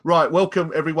Right,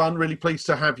 welcome everyone. Really pleased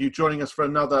to have you joining us for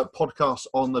another podcast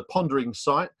on the Pondering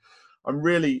site. I'm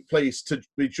really pleased to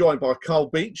be joined by Carl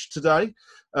Beach today.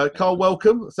 Carl,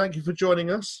 welcome. Thank you for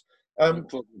joining us. No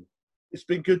problem. It's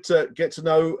been good to get to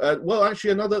know.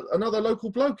 Actually, another local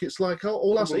bloke. It's like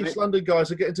all us East London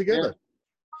guys are getting together.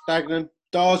 Yeah. Dagenham,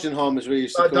 Dargenham, as we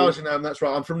used to call it. Dargenham, that's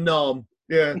right. I'm from Narm.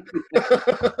 Yeah.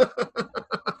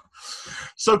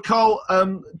 So, Carl,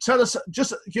 tell us,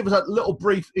 just give us a little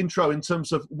brief intro in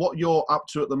terms of what you're up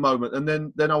to at the moment, and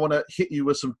then I want to hit you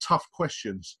with some tough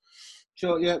questions.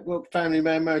 Sure, yeah. Well, family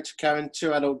man, married to Karen,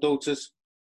 2 adult daughters.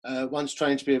 One's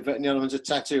trained to be a vet, and the other one's a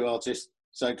tattoo artist.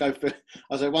 So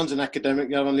one's an academic,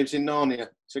 the other one lives in Narnia.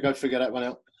 So go figure that one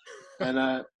out.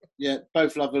 And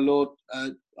both love the Lord.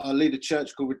 I lead a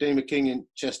church called Redeemer King in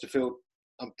Chesterfield.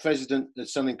 I'm president of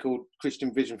something called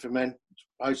Christian Vision for Men.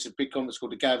 I host a big conference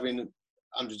called The Gathering,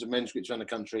 hundreds of manuscripts around the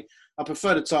country. I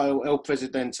prefer the title El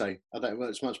Presidente. I think it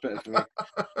works much better for me.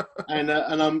 and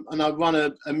I run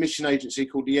a mission agency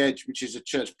called The Edge, which is a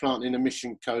church planting and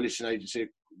mission coalition agency,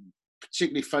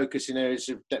 particularly focused in areas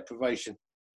of deprivation.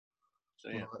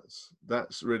 So yeah, well,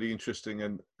 that's really interesting,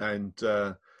 and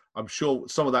I'm sure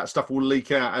some of that stuff will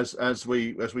leak out as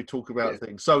we talk about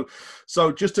things.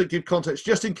 So just to give context,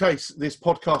 just in case this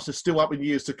podcast is still up in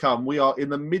years to come, we are in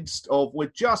the midst of,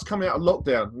 we're just coming out of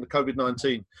lockdown, the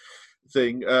COVID-19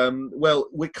 thing.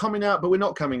 We're coming out, but we're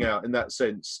not coming out in that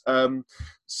sense.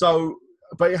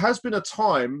 But it has been a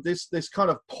time, this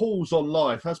kind of pause on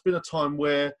life has been a time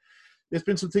where there's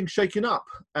been some things shaking up.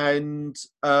 And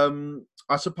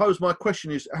I suppose my question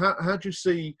is, how do you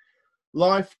see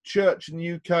life, church in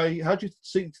the UK? How do you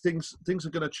see things are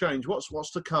going to change?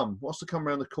 What's to come? What's to come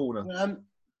around the corner?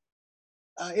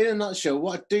 In a nutshell,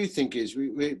 what I do think is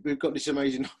we've got this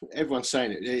amazing, everyone's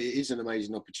saying it is an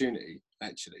amazing opportunity,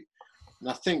 actually. And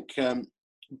I think,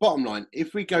 bottom line,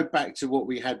 if we go back to what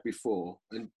we had before,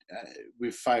 and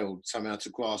we've failed somehow to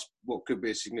grasp what could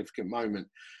be a significant moment.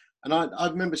 And I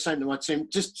remember saying to my team,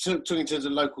 just talking in terms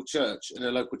of local church and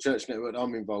a local church network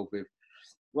I'm involved with,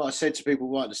 what I said to people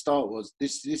right at the start was,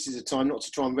 this is a time not to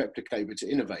try and replicate, but to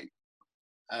innovate.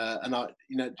 And a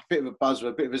bit of a buzzword,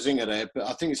 a bit of a zinger there, but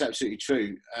I think it's absolutely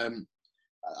true.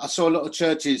 I saw a lot of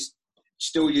churches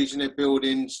still using their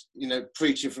buildings,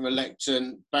 preaching from a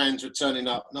lectern, bands were turning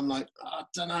up, and I'm like, I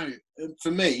don't know.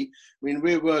 For me,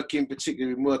 we're working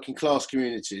particularly in working class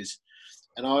communities,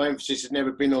 and our emphasis has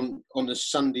never been on the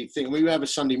Sunday thing. We have a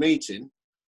Sunday meeting,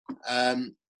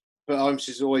 but our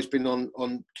emphasis has always been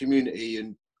on community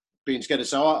and being together.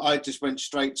 So I just went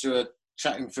straight to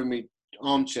chatting from my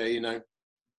armchair,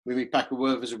 with me pack of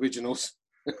Werther's originals.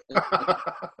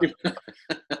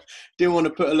 Didn't want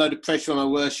to put a load of pressure on our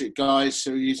worship guys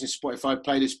who were using Spotify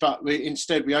playlists, but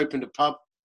instead we opened a pub,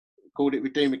 called it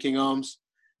Redeemer King Arms,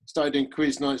 started doing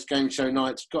quiz nights, game show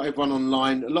nights, got everyone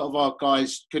online. A lot of our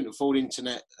guys couldn't afford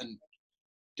internet and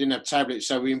didn't have tablets,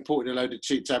 so we imported a load of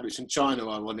cheap tablets from China,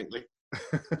 ironically.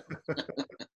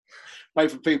 Pay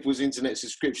for people's internet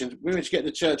subscriptions. We managed to get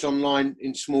the church online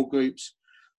in small groups.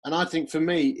 And I think for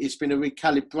me, it's been a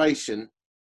recalibration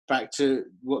back to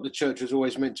what the church was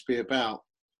always meant to be about,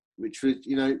 which was,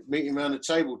 meeting around the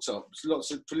tabletop. There's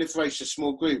lots of proliferation of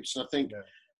small groups. And I think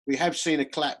we have seen a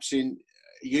collapse in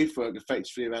youth work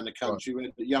effectively around the country, where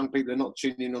the young people are not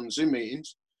tuning in on Zoom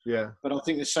meetings. Yeah. But I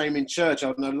think the same in church.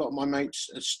 I know a lot of my mates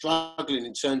are struggling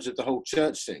in terms of the whole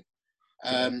church thing.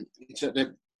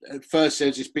 At first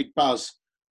there's this big buzz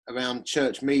around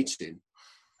church meeting,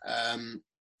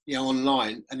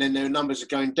 online, and then their numbers are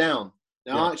going down.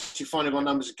 Now I actually find our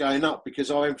numbers are going up because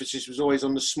our emphasis was always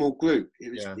on the small group.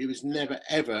 It was never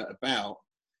ever about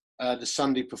the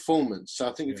Sunday performance. So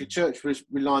I think if your church was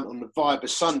reliant on the vibe of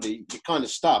Sunday, you're kind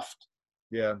of stuffed.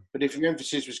 Yeah. But if your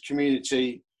emphasis was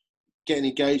community, getting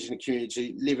engaged in the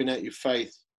community, living out your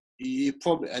faith, you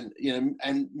probably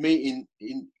and meeting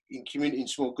in community in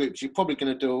small groups, you're probably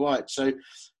going to do all right. So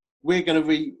we're going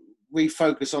to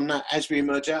refocus on that as we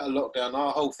emerge out of lockdown.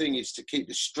 Our whole thing is to keep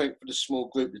the strength of the small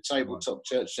group, the tabletop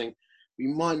church thing. We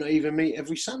might not even meet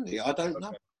every Sunday. I don't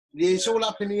know. It's all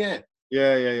up in the air.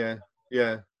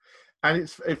 Yeah. And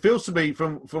it feels to me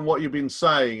from what you've been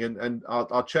saying and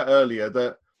our chat earlier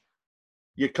that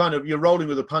you're rolling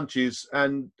with the punches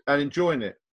and enjoying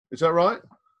it. Is that right?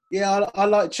 Yeah, I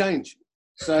like change.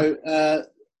 So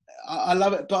I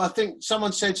love it. But I think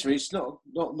someone said to me, it's not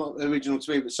original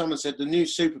to me, but someone said the new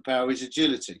superpower is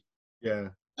agility. Yeah.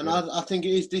 And I think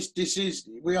it is this is,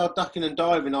 we are ducking and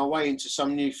diving our way into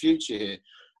some new future here.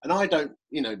 And I don't,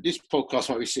 this podcast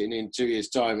might be sitting in 2 years'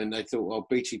 time and they thought, well,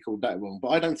 BT called that wrong. But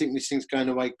I don't think this thing's going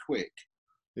away quick.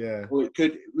 Yeah. Or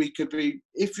we could be,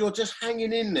 if you're just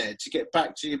hanging in there to get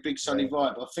back to your big sunny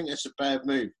vibe, I think that's a bad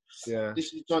move. Yeah.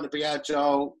 This is trying to be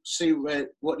agile, see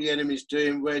what the enemy's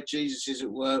doing, where Jesus is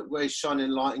at work, where he's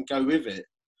shining light, and go with it.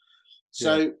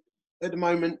 So at the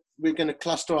moment, we're going to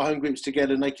cluster our home groups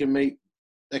together, and they can meet,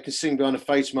 they can sing behind a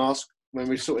face mask when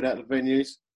we've sorted out the venues.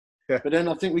 Yeah. But then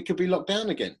I think we could be locked down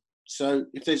again. So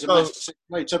if there's a massive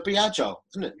way, so be agile,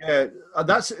 isn't it?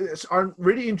 Yeah, I'm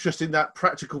really interested in that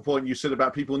practical point you said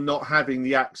about people not having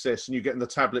the access and you getting the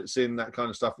tablets in, that kind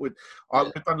of stuff. We've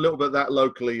done a little bit of that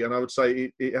locally, and I would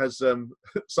say it has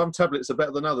some tablets are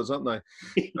better than others, aren't they?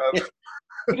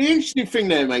 But the interesting thing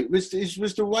there, mate, was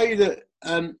the way that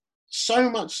so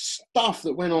much stuff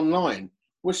that went online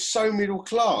was so middle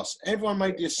class. Everyone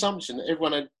made the assumption that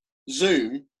everyone had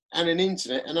Zoom and an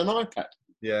internet and an iPad.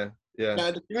 Yeah. Yeah.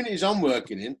 Now, the communities I'm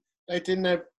working in, they didn't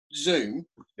have Zoom,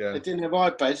 Yeah. they didn't have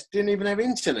iPads, didn't even have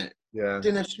internet, Yeah.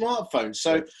 didn't have smartphones.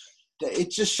 So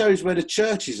it just shows where the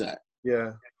church is at.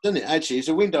 Yeah. Doesn't it? Actually, it's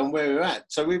a window on where we're at.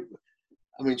 So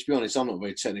I mean, to be honest, I'm not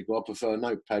very technical. I prefer a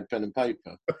notepad, pen and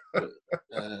paper. But,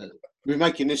 we're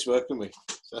making this work, aren't we?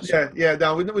 Yeah.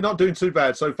 No, we're not doing too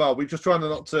bad so far. We're just trying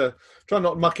not to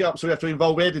muck it up, so we have to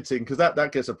involve editing, because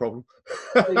that gets a problem.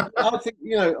 I think,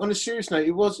 on a serious note,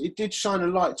 it did shine a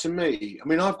light to me. I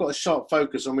mean, I've got a sharp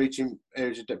focus on reaching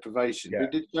areas of deprivation. Yeah.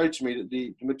 It did show to me that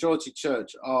the majority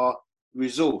church are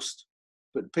resourced,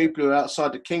 but people who are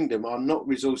outside the kingdom are not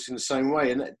resourced in the same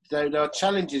way. And there are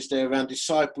challenges there around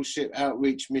discipleship,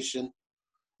 outreach, mission.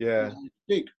 Yeah.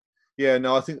 Big. Yeah.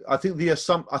 No, I think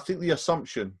the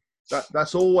assumption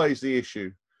that's always the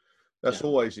issue. That's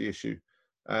always the issue.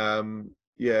 And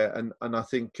I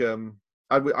think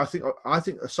I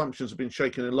think assumptions have been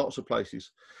shaken in lots of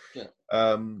places.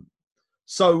 Yeah.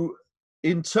 So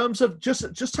in terms of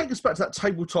just take us back to that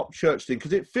tabletop church thing,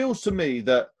 because it feels to me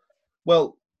that,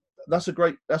 well, that's a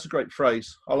great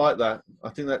phrase. I like that. I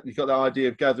think that you've got that idea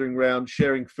of gathering around,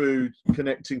 sharing food,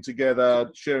 connecting together,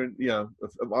 sharing,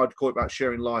 I'd call it about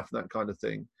sharing life and that kind of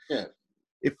thing. Yeah.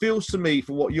 It feels to me,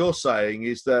 from what you're saying,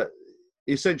 is that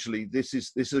essentially this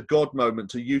is a God moment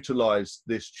to utilize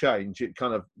this change. It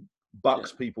kind of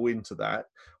bucks people into that.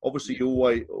 Obviously,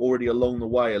 you're already along the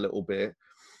way a little bit.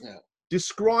 Yeah.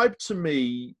 Describe to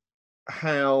me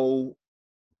how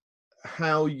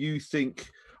you think,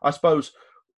 I suppose,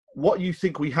 what you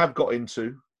think we have got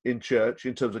into in church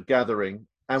in terms of gathering,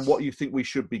 and what you think we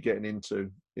should be getting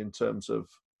into in terms of.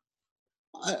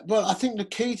 Well, I think the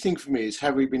key thing for me is,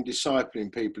 have we been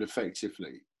discipling people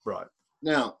effectively? Right.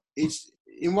 Now, it's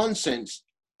in one sense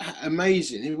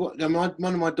amazing. One of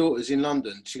my daughters in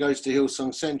London, she goes to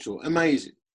Hillsong Central.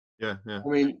 Amazing. Yeah. I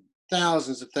mean,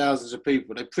 thousands of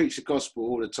people. They preach the gospel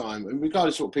all the time. And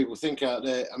regardless of what people think out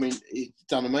there, I mean, it's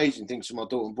done amazing things for my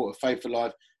daughter and brought her faith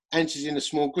alive. And she's in a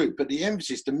small group. But the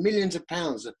emphasis, the millions of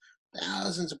pounds,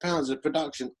 thousands of pounds of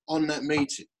production on that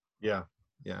meeting. Yeah.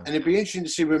 Yeah. And it'd be interesting to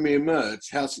see when we emerge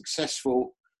how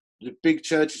successful the big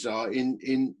churches are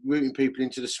in rooting people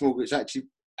into the small groups. Actually,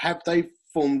 have they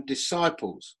formed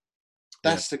disciples?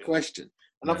 That's the question.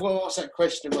 And I've got to ask that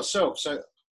question myself. So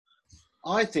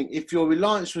I think if your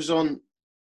reliance was on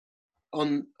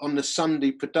the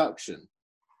Sunday production,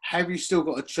 have you still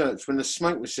got a church when the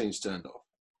smoke machine's turned off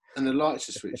and the lights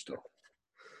are switched off?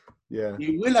 Yeah.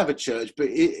 You will have a church,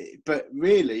 but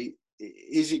really,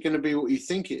 is it going to be what you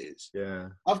think it is? Yeah.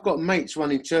 I've got mates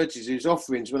running churches whose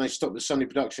offerings, when they stop the Sunday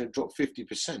production, have dropped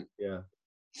 50%. Yeah.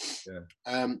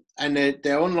 And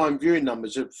their online viewing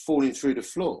numbers are falling through the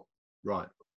floor. Right.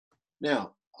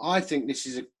 Now, I think this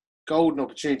is a golden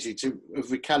opportunity of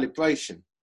recalibration,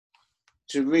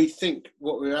 to rethink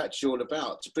what we're actually all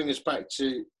about, to bring us back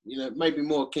to, maybe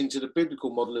more akin to the biblical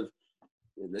model of,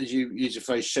 as you use the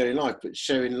phrase, sharing life, but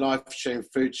sharing life, sharing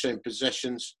food, sharing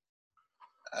possessions.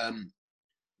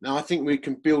 Now, I think we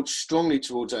can build strongly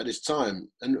towards that this time,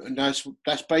 and that's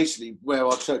basically where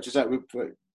our church is at.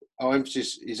 Our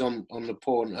emphasis is on the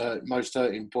poor and most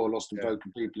hurting, poor, lost and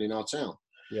broken people in our town.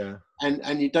 Yeah.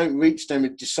 And you don't reach them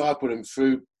and disciple them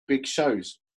through big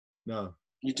shows. No.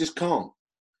 You just can't.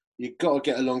 You've got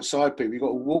to get alongside people. You've got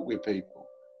to walk with people.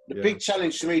 The big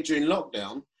challenge for me during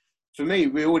lockdown, for me,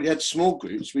 we already had small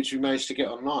groups, which we managed to get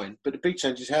online. But the big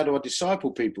challenge is, how do I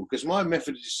disciple people? Because my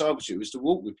method of discipleship was to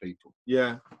walk with people.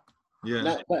 Yeah.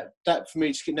 Yeah. That for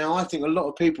me, now I think a lot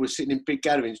of people are sitting in big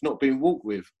gatherings not being walked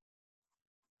with.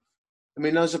 I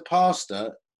mean, as a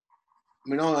pastor,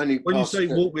 when you say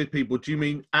walk with people, do you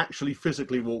mean actually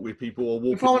physically walk with people, or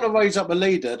walk? If I want to raise up a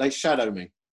leader, they shadow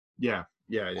me. Yeah.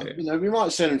 We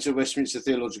might send them to Westminster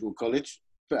Theological College,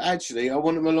 but actually, I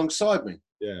want them alongside me.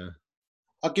 Yeah.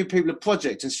 I'll give people a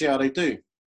project and see how they do.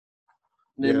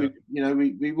 And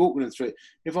then we walk with them through it.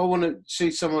 If I want to see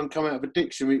someone come out of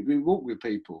addiction, we walk with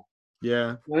people.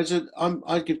 Yeah.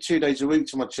 I give 2 days a week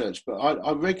to my church, but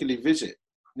I regularly visit.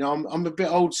 I'm a bit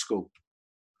old school.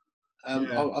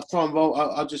 I try and roll.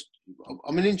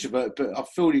 I'm an introvert, but I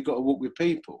feel you've got to walk with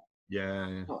people.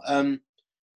 Yeah.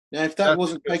 Now, if that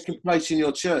wasn't taking place in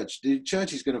your church, the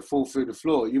church is going to fall through the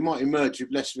floor. You might emerge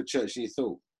with less of a church than you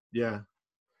thought. Yeah.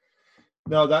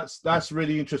 No, that's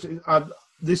really interesting.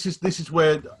 This is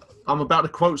where I'm about to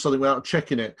quote something without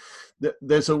checking it.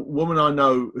 There's a woman I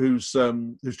know who's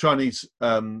Chinese,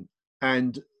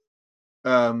 and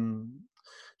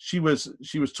she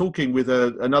was talking with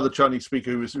another Chinese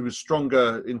speaker who was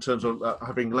stronger in terms of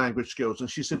having language skills,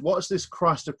 and she said, "What is this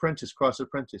Christ apprentice? Christ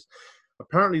apprentice?"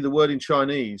 Apparently, the word in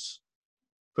Chinese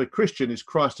for Christian is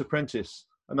Christ apprentice,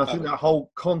 and I think that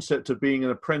whole concept of being an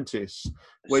apprentice,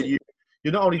 where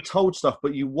you're not only told stuff,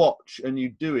 but you watch and you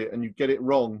do it and you get it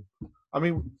wrong. I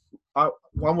mean,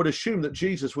 one would assume that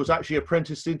Jesus was actually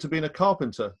apprenticed into being a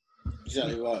carpenter.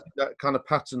 Exactly right. That kind of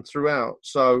pattern throughout.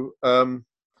 So,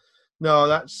 no,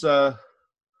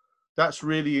 that's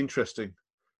really interesting.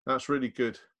 That's really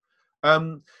good.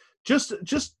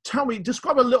 Just tell me,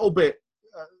 describe a little bit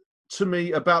to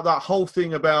me about that whole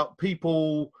thing about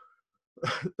people.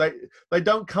 They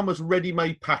don't come as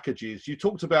ready-made packages. You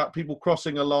talked about people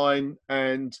crossing a line,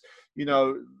 and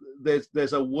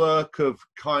there's a work of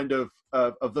kind of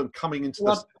them coming into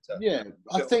the center. Yeah,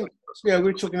 I think we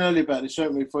were talking earlier about this,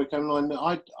 weren't we, before we came online.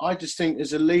 I just think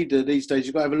as a leader these days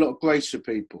you've got to have a lot of grace for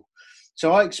people.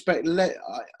 So I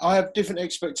have different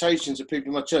expectations of people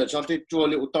in my church. I did draw a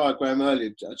little diagram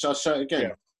earlier. Shall I show it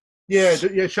again? Yeah,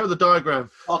 show the diagram.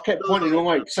 I kept pointing the wrong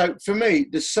way. So for me,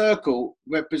 the circle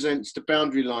represents the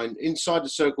boundary line. Inside the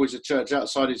circle is a church,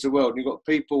 outside is the world. And you've got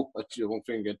people, one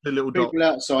thing again, people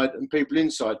outside and people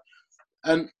inside.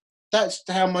 And that's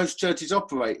how most churches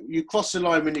operate. You cross the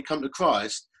line when you come to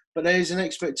Christ, but there is an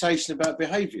expectation about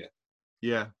behaviour.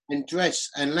 Yeah. And dress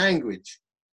and language.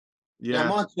 Yeah.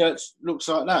 Now, my church looks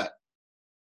like that.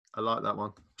 I like that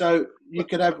one. So you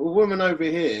could have a woman over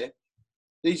here.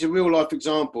 These are real life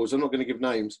examples. I'm not going to give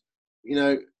names.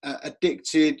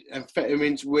 Addicted,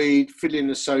 amphetamines, weed, feeling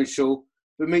the social,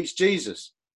 but meets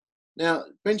Jesus. Now,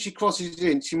 when she crosses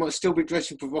in, she might still be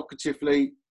dressing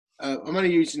provocatively. I'm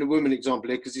only using the woman example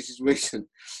here because this is recent.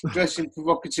 Dressing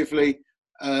provocatively,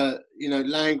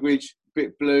 language,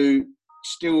 bit blue.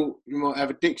 Still, you might have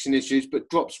addiction issues, but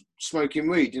drops smoking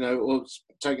weed, or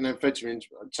taking amphetamines.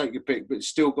 Take your pick, but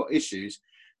still got issues.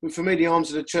 But for me, the arms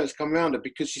of the church come around her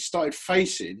because she started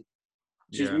facing.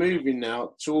 She's moving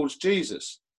now towards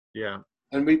Jesus. Yeah.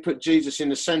 And we put Jesus in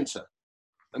the centre.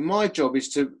 And my job is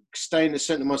to stay in the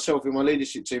centre myself in my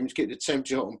leadership team, to get the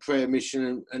temperature hot on prayer,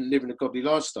 mission, and living a godly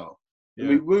lifestyle. Yeah.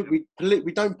 And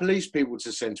we don't police people to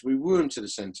the centre. We woo them to the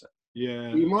centre.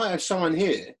 Yeah. You might have someone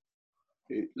here,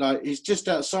 he's just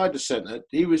outside the centre.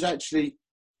 He was actually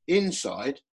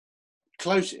inside,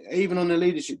 close, even on the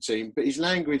leadership team, but his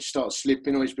language starts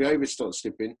slipping or his behaviour starts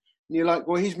slipping. And you're like,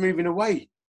 well, he's moving away.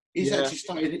 He's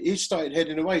started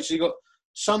heading away. So you've got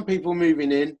some people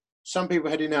moving in, some people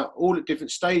heading out, all at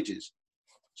different stages.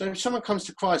 So if someone comes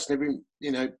to Christ and they've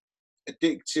been,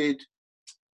 addicted,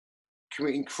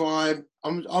 committing crime,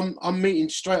 I'm meeting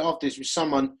straight after this with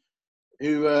someone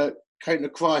who came to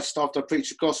Christ after I preached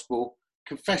the gospel,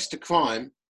 confessed to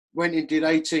crime, went and did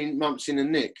 18 months in a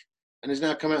NIC, and has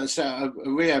now come out and set up a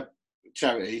rehab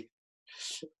charity.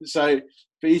 So,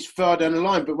 but he's far down the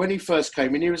line. But when he first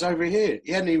came in, he was over here.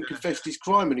 He hadn't even confessed his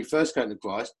crime when he first came to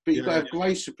Christ. But you've got to have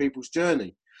grace for people's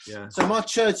journey. Yeah. So my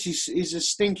church is a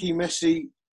stinky, messy,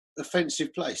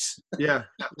 offensive place. Yeah.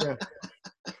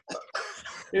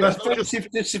 That's offensive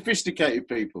to sophisticated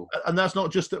people. And that's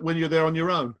not just when you're there on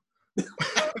your own.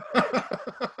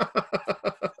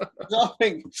 I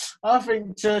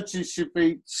think churches should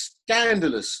be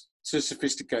scandalous to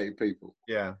sophisticated people.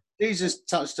 Yeah. Jesus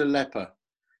touched a leper.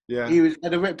 Yeah. He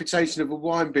had a reputation of a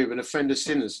wine bibber and a friend of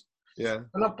sinners. Yeah.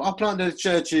 And I planted a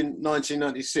church in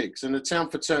 1996, and the town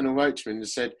fraternal wrote to me and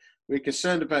said, "We're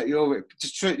concerned about your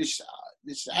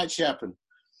this actually happened.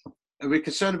 And we're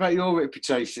concerned about your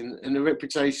reputation and the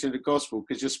reputation of the gospel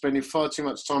because you're spending far too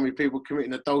much time with people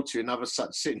committing adultery and other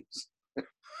such sins."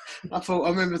 I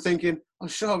remember thinking, I'm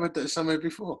sure I read that somewhere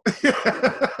before.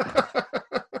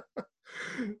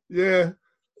 Yeah.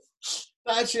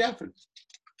 That actually happened.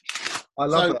 I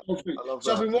love that.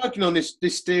 I've been working on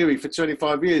this theory for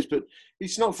 25 years, but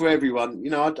it's not for everyone.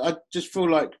 I just feel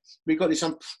like we got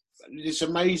this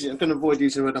amazing, I'm going to avoid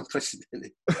using the word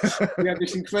unprecedented. We have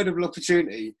this incredible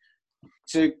opportunity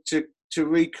to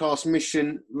recast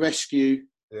mission, rescue,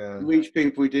 reach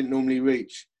people we didn't normally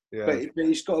reach. Yeah. But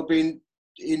it's got to be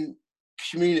in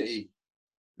community.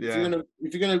 Yeah.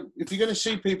 If you're gonna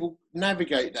see people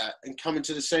navigate that and come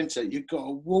into the centre, you've got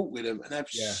to walk with them and have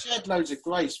shed loads of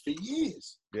grace for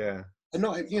years. Yeah. And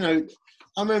not,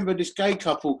 I remember this gay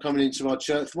couple coming into my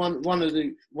church. One of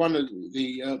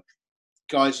the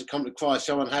guys that come to Christ,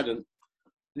 someone hadn't,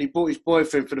 and he brought his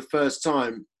boyfriend for the first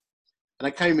time. And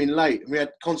I came in late, and we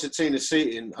had concertina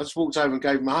seating. I just walked over and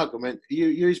gave him a hug. I went,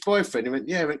 "You his boyfriend?" He went,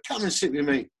 "Yeah." I went, "Come and sit with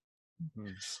me."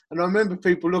 Mm-hmm. And I remember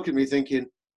people looking at me thinking,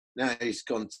 "No, he's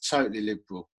gone totally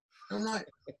liberal." And I'm like,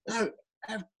 "No,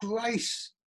 have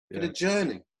grace for the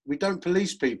journey. We don't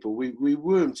police people. We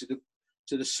woo them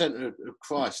to the centre of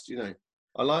Christ."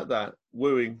 I like that,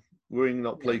 wooing,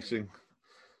 not policing,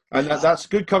 and that's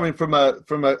good coming from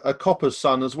a copper's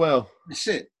son as well. That's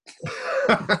it.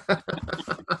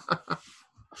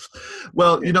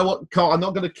 Well, you know what, Carl, I'm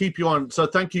not going to keep you on. So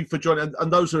thank you for joining.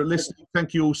 And those who are listening,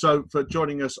 thank you also for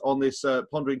joining us on this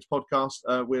Ponderings podcast.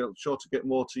 We're sure to get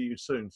more to you soon.